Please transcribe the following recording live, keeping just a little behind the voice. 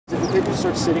pigeon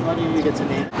starts sitting on you, you get to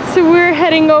name it. So we're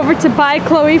heading over to buy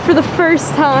Chloe for the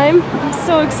first time. I'm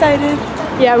so excited.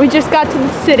 Yeah, we just got to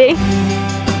the city.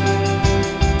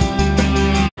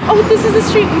 Oh, this is the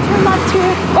street. We turn left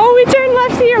here. Oh, we turned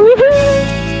left here.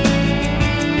 Woohoo!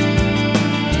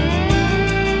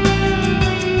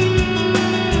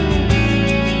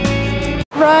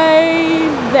 Right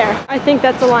there. I think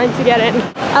that's the line to get in.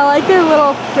 I like their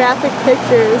little graphic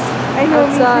pictures. I know,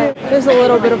 outside. There's a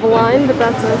little bit of a line, but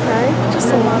that's okay. Just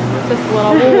a lot. Just a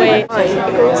little. We'll wait. It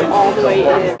goes all the way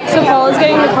in. So Paula's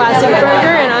getting the classic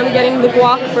burger, and I'm getting the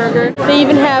guac burger. They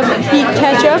even have beet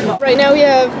ketchup. Right now we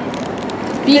have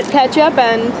beet ketchup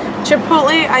and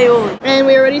Chipotle aioli. And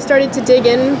we already started to dig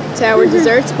in to our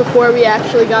desserts before we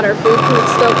actually got our food because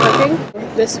it's still cooking.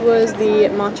 This was the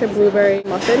matcha blueberry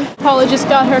muffin. Paula just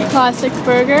got her classic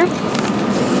burger.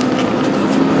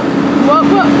 Whoa,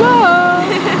 whoa,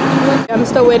 whoa! I'm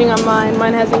still waiting on mine.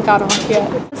 Mine hasn't got off yet.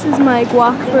 This is my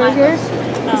guac burger.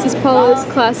 This is Paula's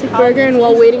classic burger, and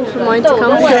while waiting for mine to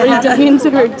come, she already dug into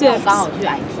her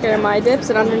dips. Here are my dips,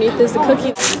 and underneath is the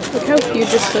cookie. Look how huge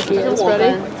this cookie is,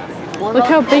 ready? Look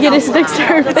how big it is next to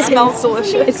her face. It smells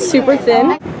delicious. It's super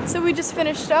thin. So we just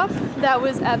finished up. That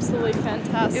was absolutely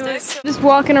fantastic. Just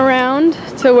walking around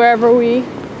to wherever we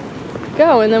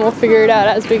go, and then we'll figure it out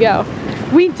as we go.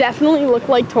 We definitely look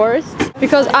like tourists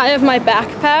because I have my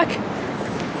backpack.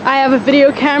 I have a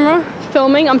video camera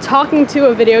filming. I'm talking to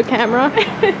a video camera.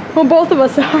 Well, both of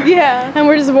us are. Yeah. And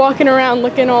we're just walking around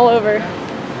looking all over.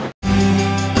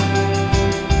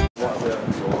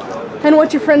 And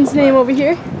what's your friend's name over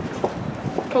here?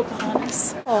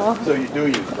 Pocahontas. Oh. So you do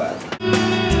use that.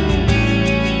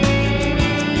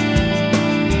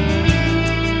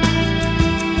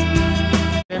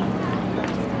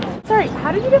 Sorry,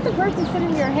 how did you get the bird to sit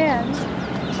in your hand?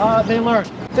 They learn.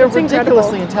 They're That's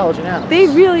ridiculously incredible. intelligent animals. They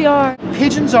really are.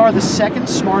 Pigeons are the second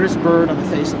smartest bird on the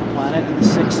face of the planet and the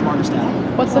sixth smartest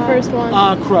animal. What's the first one?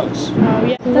 Crows. Oh,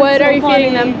 yeah. What are you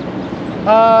feeding them?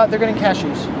 They're getting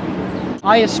cashews.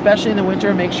 I, especially in the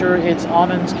winter, make sure it's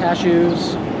almonds,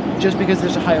 cashews, just because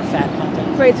there's a higher fat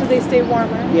content. Right, so they stay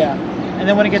warmer. Yeah. And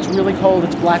then when it gets really cold,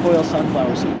 it's black oil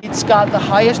sunflower seed. It's got the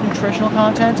highest nutritional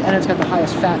content and it's got the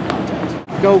highest fat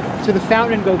content. Go to the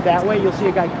fountain and go that way, you'll see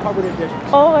a guy covered in pigeons.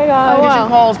 Oh my god. Pigeon Wow.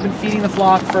 Paul's been feeding the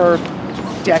flock for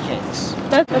decades.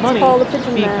 That's Paul the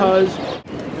Pigeon Man. Because...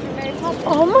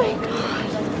 Oh my god.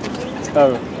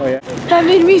 Oh yeah. That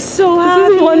made me so happy.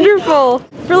 This is wonderful.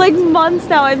 For like months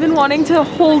now, I've been wanting to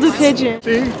hold a pigeon.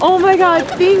 See? Oh my god,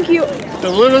 thank you. The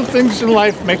little things in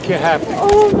life make you happy.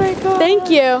 Oh my god. Thank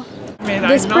you. I mean,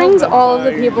 This brings all of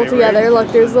the people together.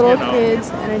 Look, there's little kids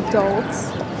and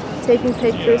adults taking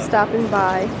pictures, stopping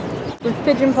by with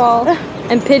Pigeon Paul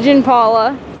and Pigeon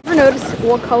Paula. Never notice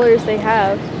what colors they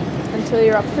have until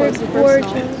you're up close and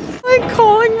personal. Like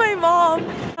calling my mom.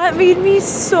 That made me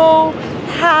so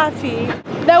happy.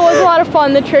 That was a lot of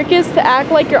fun. The trick is to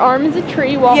act like your arm is a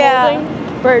tree while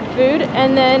holding bird food,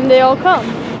 and then they all come.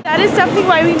 That is definitely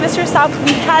why we missed our stops.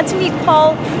 We had to meet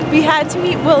Paul. We had to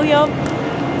meet William.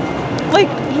 Like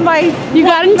You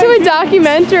got into a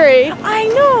documentary. I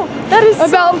know. That is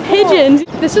about so cool. pigeons.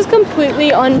 This was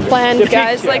completely unplanned,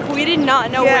 guys. Like, we did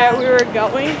not know where we were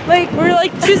going. Like, we were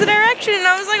like, choose a direction, and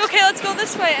I was like, okay, let's go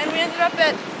this way. And we ended up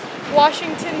at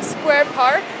Washington Square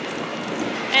Park.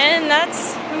 And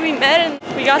that's who we met, and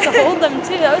we got to hold them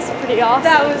too. That was pretty awesome.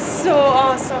 That was so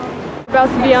awesome. We're about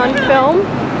to be on film.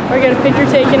 We're gonna get a picture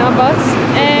taken of us,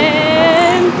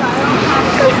 and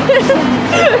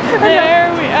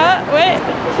there we are. Wait,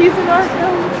 He's in our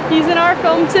film. he's in our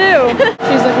film too.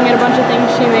 She's looking at a bunch of things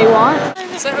she may want.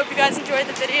 So I hope you guys enjoyed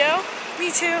the video.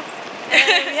 Me too.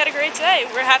 And we had a great day.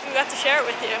 We're happy we got to share it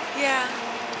with you. Yeah.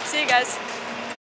 See you guys.